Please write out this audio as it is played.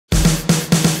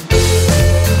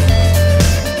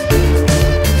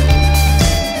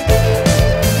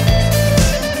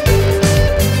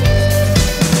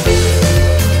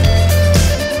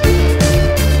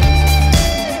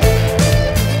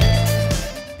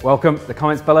Welcome, the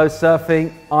comments below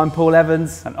surfing. I'm Paul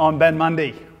Evans. And I'm Ben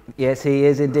Mundy. Yes, he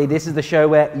is indeed. This is the show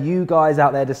where you guys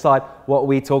out there decide what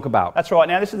we talk about. That's right.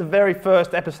 Now, this is the very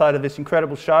first episode of this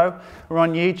incredible show. We're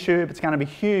on YouTube. It's going to be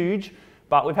huge,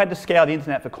 but we've had to scour the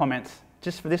internet for comments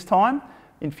just for this time.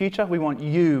 In future, we want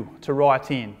you to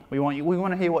write in. We want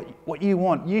to hear what you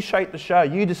want. You shape the show.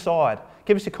 You decide.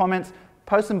 Give us your comments.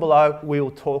 Post them below. We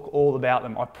will talk all about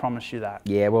them. I promise you that.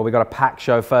 Yeah, well, we've got a packed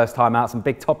show first time out. Some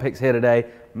big topics here today.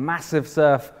 Massive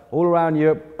surf all around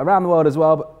Europe, around the world as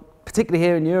well, but particularly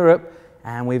here in Europe.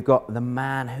 And we've got the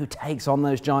man who takes on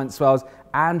those giant swells,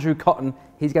 Andrew Cotton.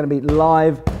 He's going to be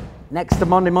live next to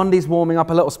Monday. Monday's warming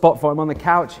up a little spot for him on the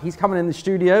couch. He's coming in the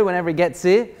studio whenever he gets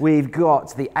here. We've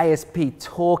got the ASP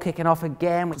tour kicking off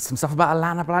again. Some stuff about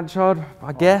Alana Blanchard,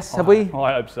 I guess, have we?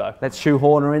 I hope so. Let's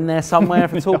shoehorn her in there somewhere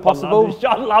if it's all possible.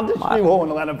 I'd love to shoehorn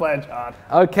Alana Blanchard.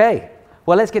 Okay,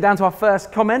 well, let's get down to our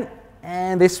first comment.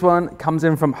 And this one comes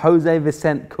in from Jose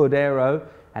Vicente Cordero.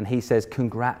 And he says,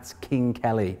 congrats, King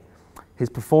Kelly. His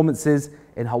performances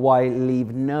in Hawaii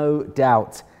leave no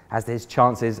doubt as to his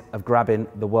chances of grabbing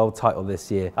the world title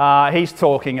this year. He's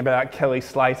talking about Kelly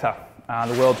Slater,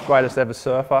 the world's greatest ever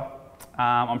surfer.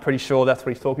 I'm pretty sure that's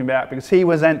what he's talking about because he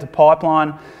was sent to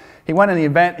Pipeline. He won in the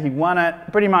event, he won it.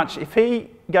 Pretty much, if he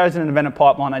goes in an event at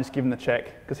Pipeline, they just give him the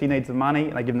check because he needs the money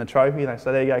and they give him the trophy. They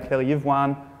say, there you go, Kelly, you've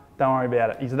won. Don't worry about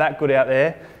it. He's that good out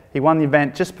there. He won the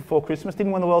event just before Christmas.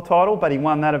 Didn't win the world title, but he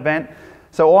won that event.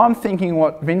 So I'm thinking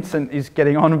what Vincent is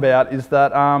getting on about is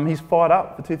that he's fired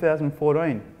up for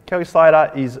 2014. Kelly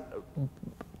Slater is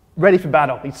ready for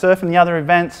battle. He's surfing the other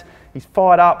events. He's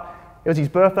fired up. It was his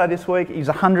birthday this week. He's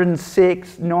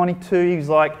 106, 92. He's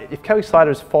like, if Kelly Slater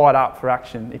is fired up for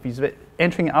action, if he's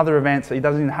entering other events that he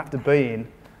doesn't even have to be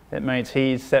in, it means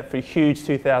he's set for a huge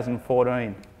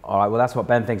 2014. All right, well, that's what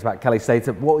Ben thinks about Kelly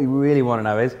Slater. What we really want to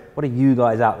know is, what do you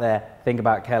guys out there think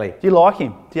about Kelly? Do you like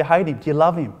him? Do you hate him? Do you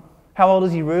love him? How old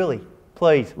is he really?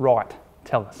 Please, write.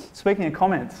 Tell us. Speaking of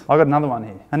comments, I've got another one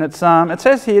here. And it's, it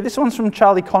says here, this one's from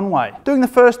Charlie Conway. Doing the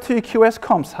first 2 QS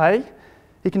comps, hey?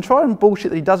 He can try and bullshit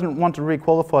that he doesn't want to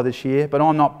re-qualify this year, but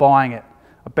I'm not buying it.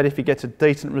 I bet if he gets a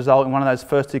decent result in one of those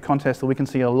first 2 contests, that we can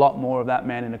see a lot more of that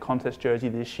man in a contest jersey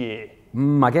this year.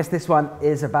 I guess this one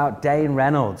is about Dane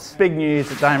Reynolds. Big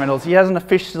news at Dane Reynolds. He hasn't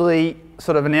officially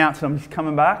sort of announced that he's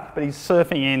coming back, but he's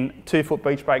surfing in 2-foot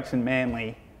beach breaks in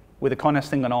Manly with a contest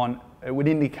thing going on. It would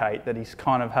indicate that he's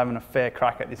kind of having a fair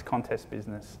crack at this contest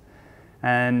business.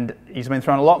 And he's been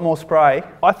throwing a lot more spray.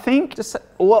 I think, just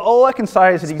all I can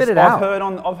say is that I've heard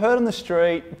on the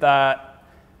street that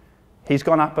he's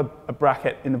gone up a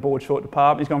bracket in the board short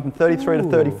department. He's gone from 33 to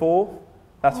 34.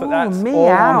 That's all I'm saying.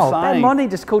 Ben Monty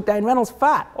just called Dane Reynolds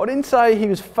fat. I didn't say he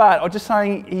was fat. I'm just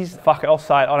saying he's, fuck it, I'll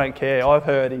say it, I don't care. I've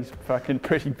heard he's fucking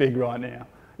pretty big right now.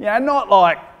 Yeah, not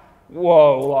like,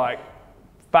 whoa, like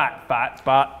fat,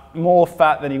 but more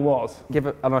fat than he was. Give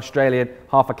an Australian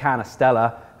half a can of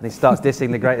Stella and he starts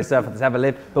dissing the greatest surfer that's ever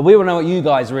lived. But we want to know what you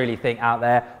guys really think out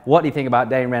there. What do you think about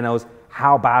Dane Reynolds?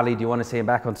 How badly do you want to see him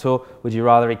back on tour? Would you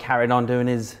rather he carried on doing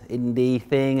his indie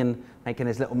thing and making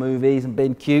his little movies and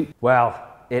being cute? Well,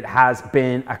 it has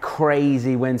been a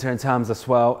crazy winter in terms of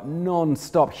swell.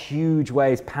 Non-stop huge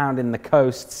waves pounding the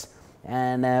coasts.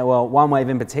 And well, one wave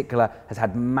in particular has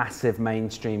had massive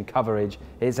mainstream coverage.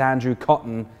 It's Andrew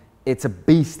Cotton. It's a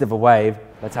beast of a wave.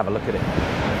 Let's have a look at it.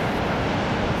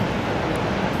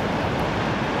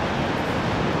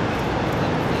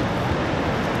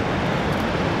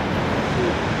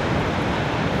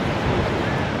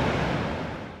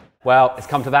 Well, it's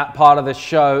come to that part of the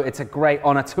show. It's a great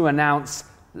honour to announce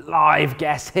live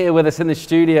guests here with us in the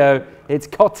studio. It's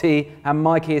Cotty and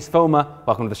Mikey is filmer.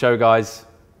 Welcome to the show, guys.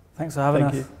 Thanks for having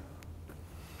us. You.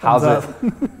 How's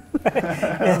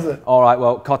it? All right,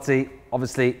 well, Cotty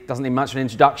obviously doesn't need much of an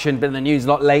introduction, been in the news a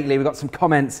lot lately. We've got some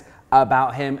comments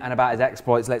about him and about his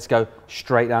exploits. Let's go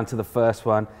straight down to the first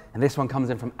one. And this one comes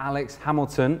in from Alex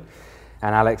Hamilton.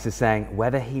 And Alex is saying,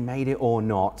 whether he made it or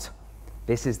not,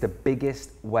 this is the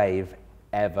biggest wave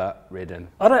ever ridden.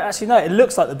 I don't actually know. It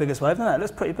looks like the biggest wave, doesn't it? It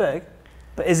looks pretty big.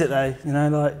 But is it though? You know,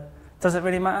 like, does it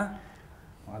really matter?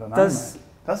 I don't know. Does it?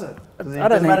 Does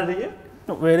it matter to you?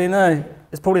 Not really, no.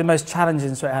 It's probably the most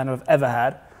challenging straight hander I've ever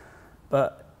had.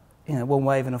 But, you know, one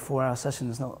wave in a 4-hour session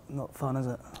is not fun, is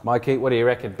it? Mikey, what do you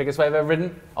reckon? Biggest wave ever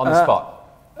ridden? On the spot?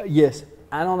 Yes.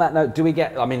 And on that note, do we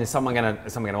get, I mean, is someone going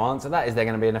to answer that? Is there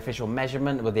going to be an official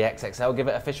measurement? Will the XXL give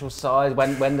it official size?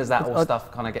 When does that all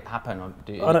stuff kind of happen? Or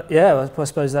do you... Yeah, I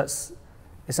suppose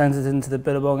it's entered into the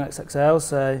Billabong XXL,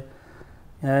 so,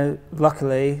 you know,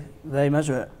 luckily they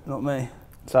measure it, not me.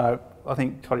 So I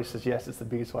think Cotty says yes, it's the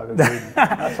biggest wave I've ever ridden.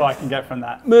 That's what I can get from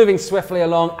that. Moving swiftly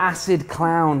along, Acid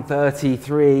Clown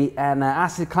 33, and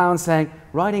Acid Clown saying,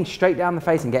 riding straight down the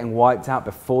face and getting wiped out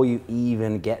before you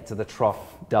even get to the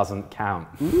trough doesn't count.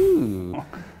 Ooh.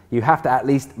 You have to at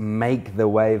least make the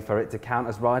wave for it to count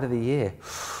as Ride of the Year.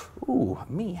 Ooh,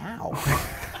 meow.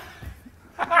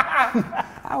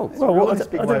 Ouch. Well, I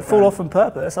didn't fall off on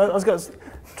purpose. I was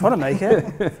trying to make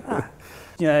it.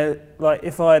 You know, like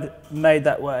if I'd made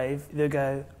that wave, they'd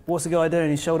go, what's the guy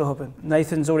doing? He's shoulder hopping.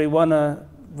 Nathan's already won a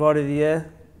Ride of the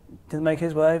Year. Didn't make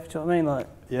his wave. Do you know what I mean? Like,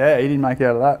 yeah, he didn't make it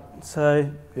out of that.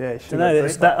 So, yeah, I don't know.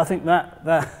 I think that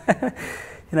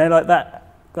you know, like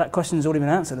that question's already been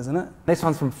answered, isn't it? This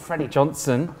one's from Freddie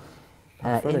Johnson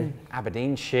in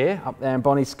Aberdeenshire, up there in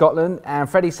Bonnie, Scotland. And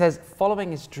Freddie says, following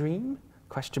his dream?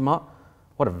 Question mark.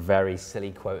 What a very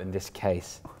silly quote in this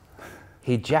case.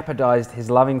 He jeopardised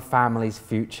his loving family's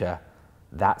future.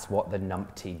 That's what the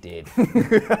numpty did.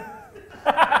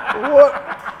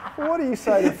 What do you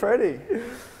say to Freddie?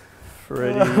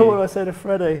 Freddie. What do I say to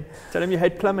Freddie? Tell him you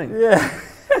hate plumbing. Yeah.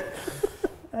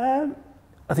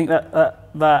 I think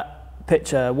that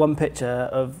picture, one picture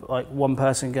of like one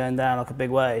person going down like a big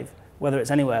wave, whether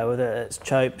it's anywhere, whether it's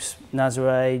Chopes,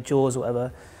 Nazare, Jaws, or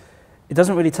whatever, it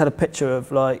doesn't really tell a picture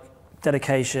of like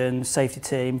dedication, safety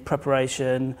team,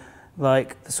 preparation,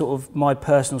 like the sort of my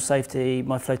personal safety,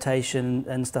 my flotation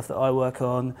and stuff that I work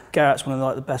on. Garrett's one of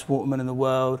like the best watermen in the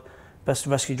world, best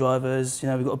rescue drivers. You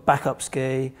know, we've got a backup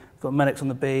ski, we've got medics on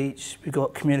the beach, we've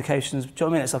got communications. Do you know what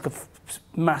I mean? It's like a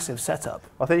massive setup.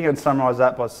 I think you can summarise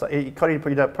that by saying, Cotty, you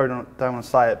probably don't want to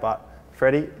say it, but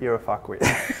Freddie, you're a fuckwit.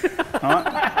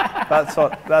 Right?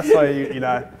 That's how you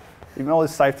know. Even all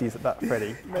his safeties at that,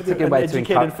 Freddie. That's a good way to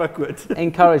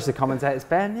encourage the commentators,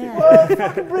 Ben. Yeah. Well,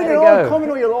 fucking bring it on,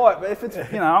 comment all you like, but if it's,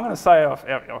 you know, I'm going to say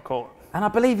I'll call it. And I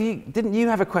believe didn't you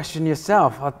have a question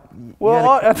yourself? I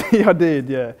think I did,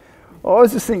 yeah. I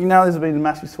was just thinking, now there's been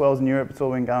massive swells in Europe, it's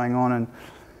all been going on, and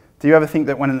do you ever think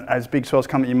that when as big swells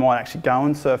come that you might actually go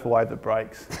and surf a wave that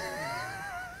breaks?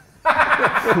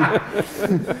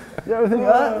 You ever think of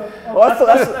that? Well, I thought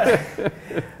that's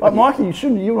like Mikey.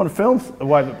 You want to film a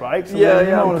wave that breaks?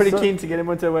 Yeah, I'm pretty keen to get him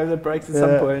onto a wave that breaks at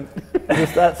some point.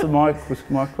 That's my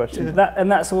question.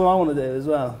 And that's all I want to do as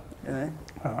well. You know,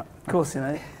 all right. Of course, you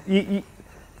know.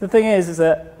 The thing is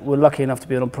that we're lucky enough to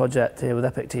be on a project here with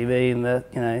Epic TV,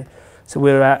 and so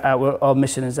our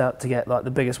mission is out to get like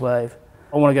the biggest wave.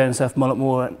 I want to go and surf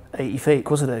Mulletmore at 80 feet. Of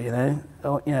course I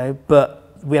do.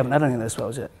 But we haven't had any of those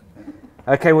swells yet.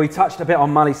 Okay, well, we touched a bit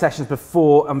on Mully sessions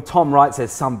before. Tom Wright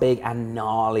says some big and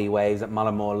gnarly waves at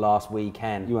Mulletmore last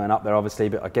weekend. You weren't up there, obviously,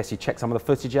 but I guess you checked some of the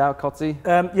footage out, Cotty?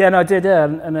 Yeah, no, I did, yeah.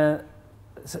 And it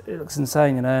looks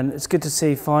insane, you know, and it's good to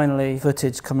see finally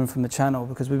footage coming from the channel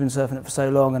because we've been surfing it for so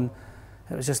long, and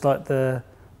it was just like the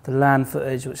land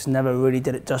footage, which never really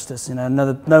did it justice, you know.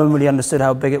 No one really understood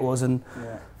how big it was, and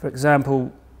for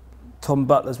example, Tom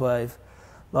Butler's wave,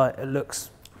 like it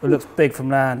looks big from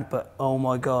land, but oh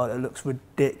my God, it looks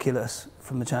ridiculous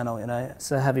from the channel, you know.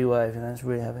 It's a heavy wave, you know, it's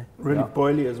really heavy. Really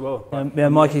boily as well. Yeah,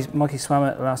 Mikey swam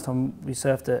it the last time we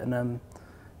surfed it, and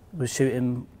was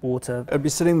shooting water. I'd be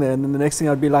sitting there, and then the next thing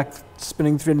I'd be like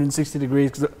spinning 360 degrees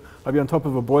because I'd be on top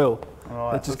of a boil.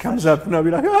 Right, it just comes up, and I'd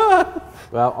be like, ah!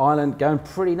 Well, Ireland going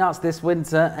pretty nuts this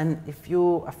winter, and if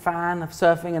you're a fan of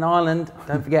surfing in Ireland,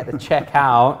 don't forget to check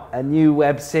out a new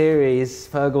web series,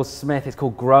 Fergal Smith. It's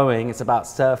called Growing. It's about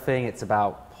surfing, it's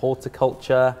about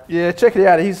horticulture. Yeah, check it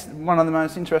out. He's one of the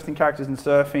most interesting characters in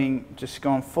surfing, just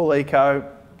gone full eco,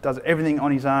 does everything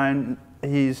on his own.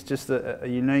 He's just a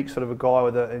unique sort of a guy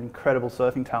with an incredible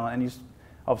surfing talent, and he's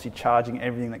obviously charging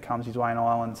everything that comes his way in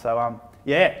Ireland. So,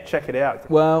 yeah, check it out.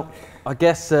 Well, I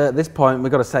guess at this point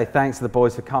we've got to say thanks to the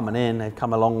boys for coming in. They've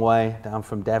come a long way down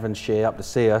from Devonshire up to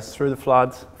see us. Through the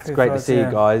floods. It's great to see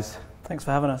you guys. Thanks for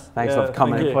having us. Thanks for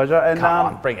coming. Thank pleasure. And, come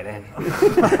on, bring it in.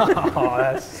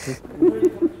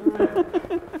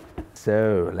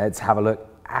 So let's have a look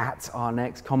at our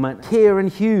next comment. Kieran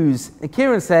Hughes. And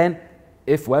Kieran's saying,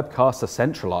 if webcasts are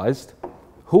centralised,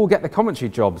 who will get the commentary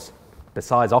jobs?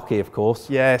 Besides Oki, of course.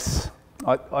 Yes,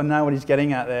 I know what he's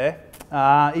getting at there.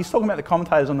 He's talking about the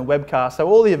commentators on the webcast. So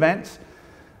all the events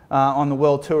on the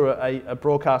World Tour are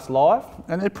broadcast live,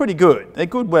 and they're pretty good. They're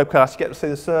good webcasts. You get to see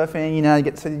the surfing, you know, you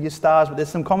get to see your stars, but there's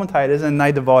some commentators and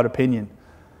they divide opinion.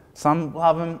 Some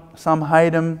love them, some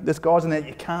hate them. There's guys in there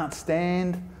you can't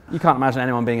stand. You can't imagine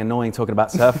anyone being annoying talking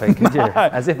about surfing, could you?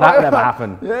 As if that would ever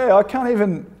happen. Yeah, I can't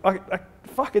even,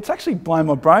 fuck, it's actually blown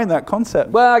my brain, that concept.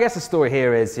 Well, I guess the story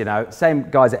here is, you know, same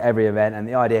guys at every event, and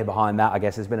the idea behind that, I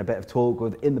guess, has been a bit of talk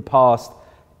with, in the past,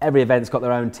 every event's got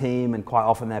their own team, and quite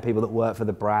often they're people that work for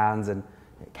the brands, and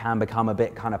it can become a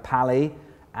bit kind of pally,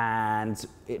 and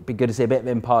it'd be good to see a bit of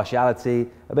impartiality,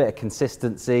 a bit of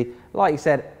consistency. Like you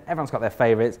said, everyone's got their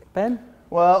favourites. Ben?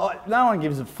 Well, no one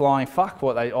gives a flying fuck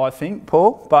what I think,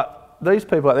 Paul, but these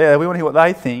people out there, we want to hear what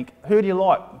they think. Who do you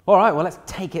like? All right, well, let's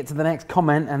take it to the next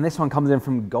comment, and this one comes in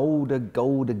from Goldist.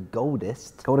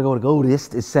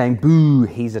 Goldist is saying, boo,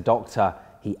 he's a doctor.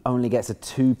 He only gets a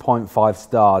 2.5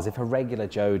 stars. If a regular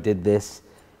Joe did this,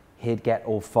 he'd get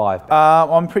all 5.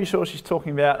 I'm pretty sure she's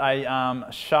talking about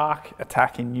a shark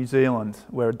attack in New Zealand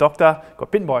where a doctor got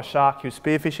bitten by a shark. He was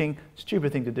spearfishing.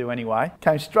 Stupid thing to do anyway.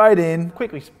 Came straight in,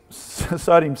 quickly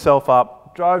sewed himself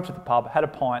up, drove to the pub, had a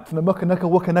pint from the Muckanucka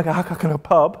Wookanucka Huckanucka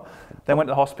pub, then went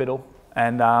to the hospital,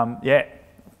 and yeah,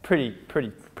 pretty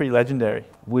legendary.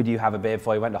 Would you have a beer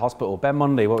before you went to hospital? Ben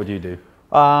Mundy, what would you do?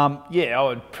 Yeah, I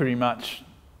would pretty much...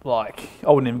 I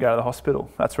wouldn't even go to the hospital.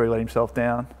 That's where he let himself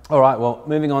down. All right, well,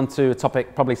 moving on to a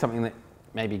topic, probably something that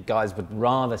maybe guys would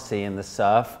rather see in the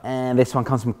surf. And this one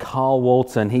comes from Carl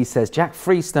Walton. He says, Jack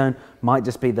Freestone might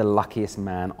just be the luckiest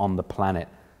man on the planet.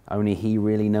 Only he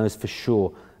really knows for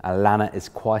sure. Alana is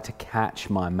quite a catch,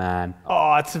 my man.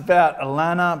 Oh, it's about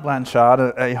Alana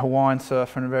Blanchard, a Hawaiian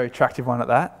surfer and a very attractive one at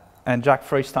that. And Jack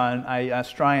Freestone, a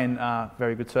Australian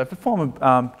very good surfer,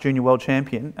 former junior world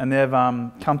champion. And they've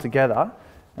come together.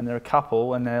 And they're a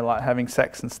couple, and they're like having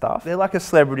sex and stuff. They're like a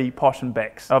celebrity Posh and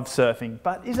Becks of surfing.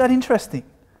 But is that interesting?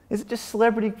 Is it just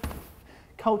celebrity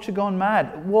culture gone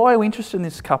mad? Why are we interested in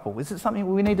this couple? Is it something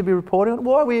we need to be reporting on?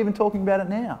 Why are we even talking about it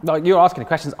now? Like, you're asking the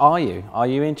questions, are you? Are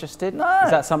you interested? No.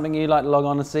 Is that something you like to log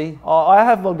on and see? I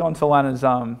have logged on to Lana's,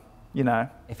 you know.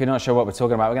 If you're not sure what we're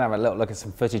talking about, we're going to have a little look at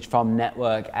some footage from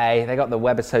Network A. They got the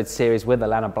webisode series with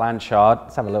Alana Blanchard.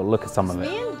 Let's have a little look at some of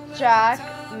it. Me and Jack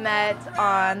met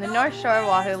on the North Shore of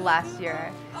Oahu last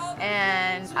year,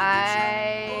 and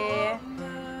I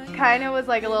kind of was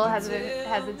like a little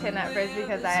hesitant at first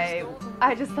because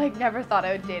I just like never thought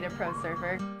I would date a pro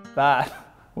surfer.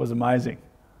 That was amazing.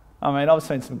 I mean, I've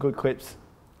seen some good clips,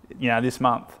 you know, this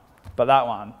month, but that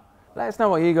one. Let us know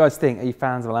what you guys think. Are you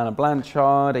fans of Alana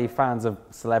Blanchard? Are you fans of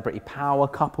celebrity power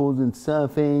couples and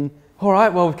surfing? All right,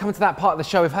 well, we've come to that part of the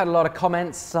show. We've had a lot of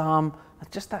comments,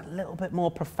 just that little bit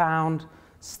more profound,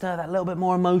 stir that little bit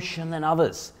more emotion than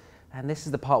others. And this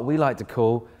is the part we like to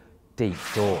call Deep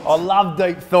Thoughts. I love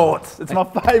deep thoughts. It's my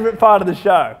favourite part of the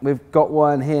show. We've got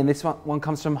one here, and this one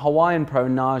comes from Hawaiian pro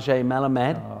Najee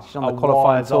Melamed. She's on the A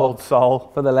qualifying wise tour old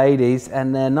soul. for the ladies.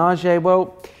 And Najee,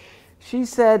 well, she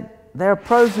said, there are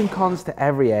pros and cons to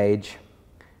every age,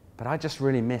 but I just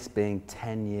really miss being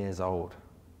 10 years old.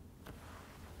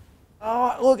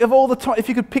 Oh, look, of all the time, if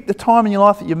you could pick the time in your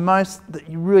life that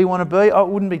you really want to be, it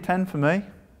wouldn't be 10 for me.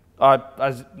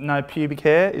 No pubic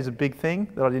hair is a big thing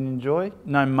that I didn't enjoy.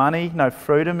 No money, no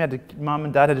freedom. Mum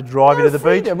and Dad had to drive you to the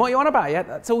beach. What are you on about? Yeah,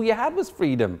 that's all you had was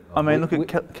freedom. I mean, look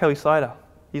at Kelly Slater.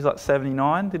 He's like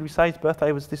 79. Did we say his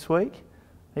birthday was this week?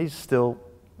 He's still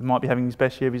might be having his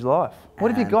best year of his life. What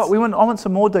have you got? I want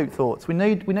some more deep thoughts. We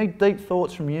need deep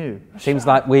thoughts from you. Seems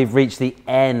like we've reached the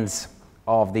end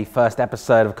of the first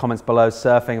episode of Comments Below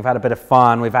Surfing. We've had a bit of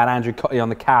fun. We've had Andrew Cotty on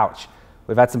the couch.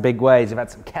 We've had some big waves. We've had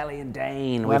some Kelly and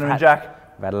Dane. Lana and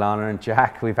Jack. We've had Lana and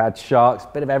Jack. We've had sharks.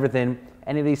 Bit of everything.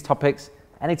 Any of these topics,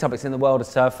 any topics in the world of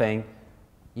surfing,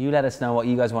 you let us know what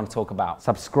you guys want to talk about.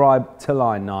 Subscribe to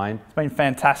Line 9. It's been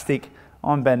fantastic.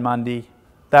 I'm Ben Mundy.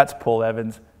 That's Paul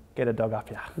Evans. Get a dog up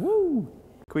here. Woo!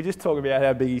 Can we just talk about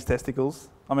how big his testicles?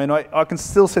 I mean, I can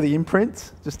still see the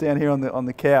imprint just down here on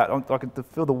the couch. I can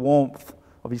feel the warmth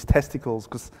of his testicles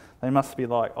because they must be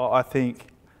like, I think,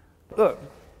 look.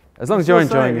 As long as you're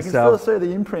enjoying yourself. You can still see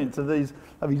the imprints of his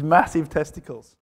massive testicles.